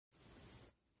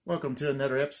Welcome to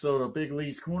another episode of Big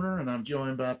Lee's Corner, and I'm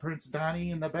joined by Prince Donnie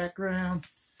in the background.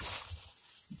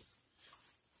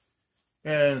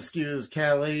 And excuse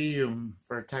Callie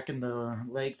for attacking the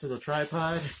leg to the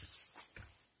tripod.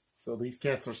 So these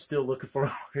cats are still looking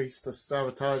for ways to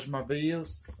sabotage my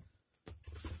videos.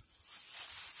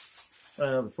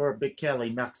 Before Big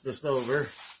Callie knocks this over,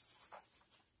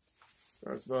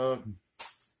 first of all,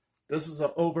 this is an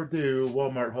overdue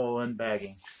Walmart haul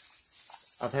unbagging.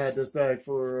 I've had this bag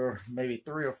for maybe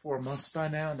 3 or 4 months by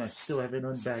now, and I still haven't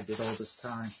unbagged it all this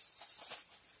time.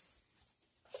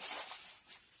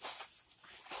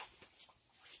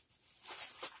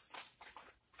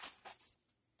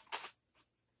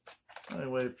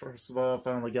 Anyway, first of all, I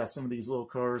finally got some of these little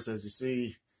cars. As you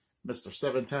see, Mr.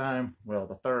 7-time, well,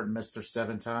 the third Mr.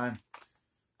 7-time,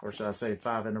 or should I say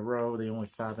 5 in a row, the only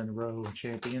 5 in a row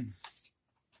champion.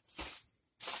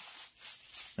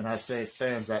 And I say it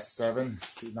stands at 7.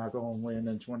 He's not going to win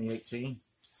in 2018.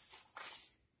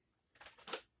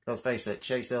 Let's face it,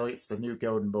 Chase Elliott's the new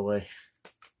golden boy.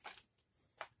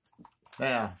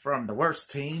 Now, from the worst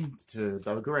team to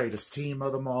the greatest team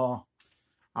of them all.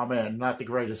 I mean, not the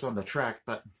greatest on the track,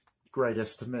 but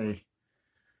greatest to me.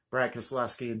 Brad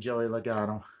Keselowski and Joey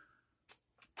Logano.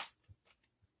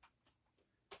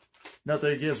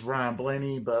 Nothing against Ryan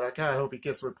Blaney, but I kind of hope he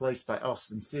gets replaced by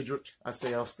Austin Cindric. I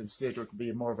say Austin Cindric would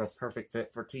be more of a perfect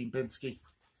fit for Team Penske.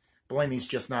 Blaney's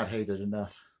just not hated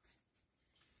enough.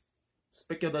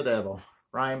 Speak of the devil,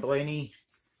 Ryan Blaney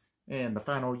and the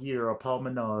final year of Paul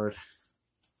Menard.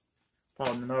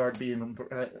 Paul Menard being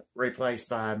replaced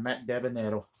by Matt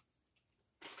Debonetto.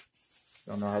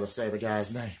 Don't know how to say the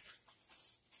guy's name.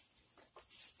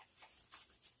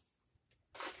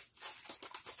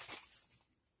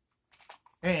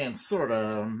 And sort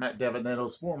of Matt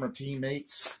Debonetto's former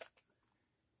teammates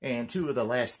and 2 of the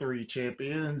last 3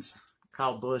 champions,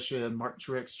 Kyle Busch and Martin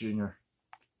Truex Jr.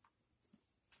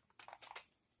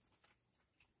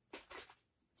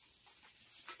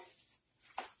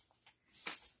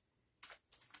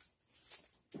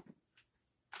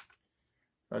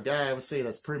 A guy I would say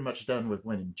that's pretty much done with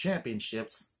winning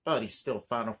championships, but he's still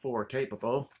Final Four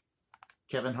capable,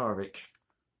 Kevin Harvick.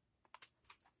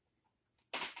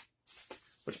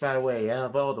 Which, by the way, out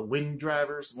of all the winning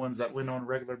drivers, ones that win on a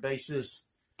regular basis,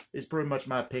 is pretty much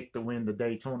my pick to win the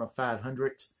Daytona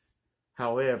 500.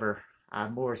 However,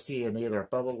 I'm more seeing either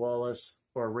Bubba Wallace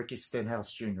or Ricky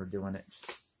Stenhouse Jr. doing it.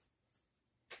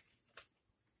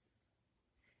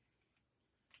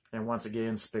 And once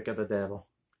again, speak of the devil.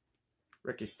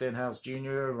 Ricky Stenhouse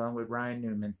Jr. along with Ryan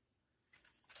Newman.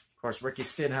 Of course, Ricky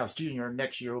Stenhouse Jr.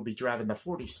 next year will be driving the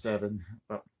 47.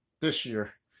 Well, this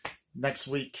year. Next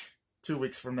week. 2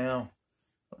 weeks from now,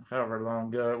 however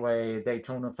long away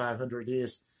Daytona 500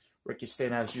 is, Ricky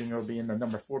Stenhouse Jr. will be in the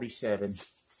number 47.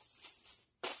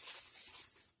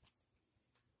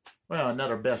 Well,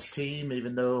 another best team,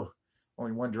 even though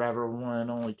only one driver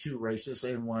won only 2 races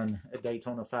and won a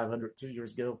Daytona 500 2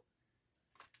 years ago.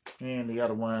 And the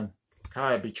other one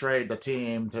kind of betrayed the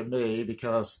team to me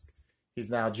because he's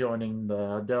now joining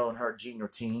the Dale Earnhardt Jr.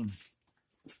 team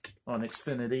on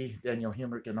Xfinity, Daniel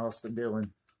Hemrick and Austin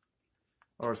Dillon.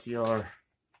 RCR,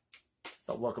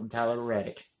 but welcome Tyler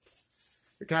Reddick.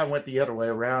 We kind of went the other way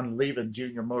around, leaving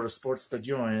Junior Motorsports to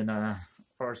join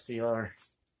RCR.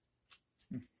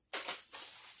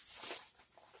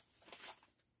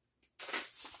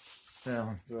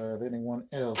 Now, do I have anyone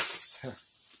else? I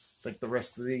think the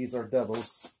rest of these are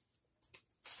doubles.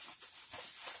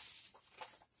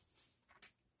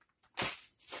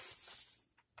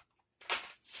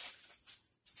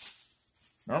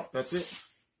 Nope, that's it.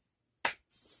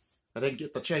 I didn't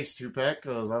get the Chase 2-pack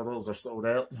because all those are sold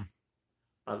out.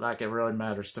 But like it really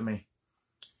matters to me.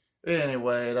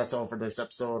 Anyway, that's all for this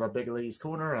episode of Big Lee's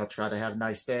Corner. I'll try to have a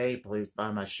nice day. Please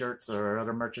buy my shirts or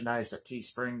other merchandise at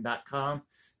teespring.com.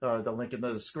 The link in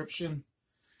the description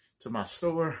to my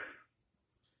store.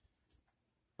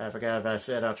 I forgot if I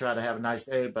said I'll try to have a nice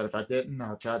day, but if I didn't,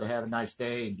 I'll try to have a nice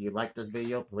day. If you like this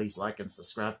video, please like and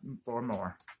subscribe for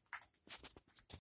more.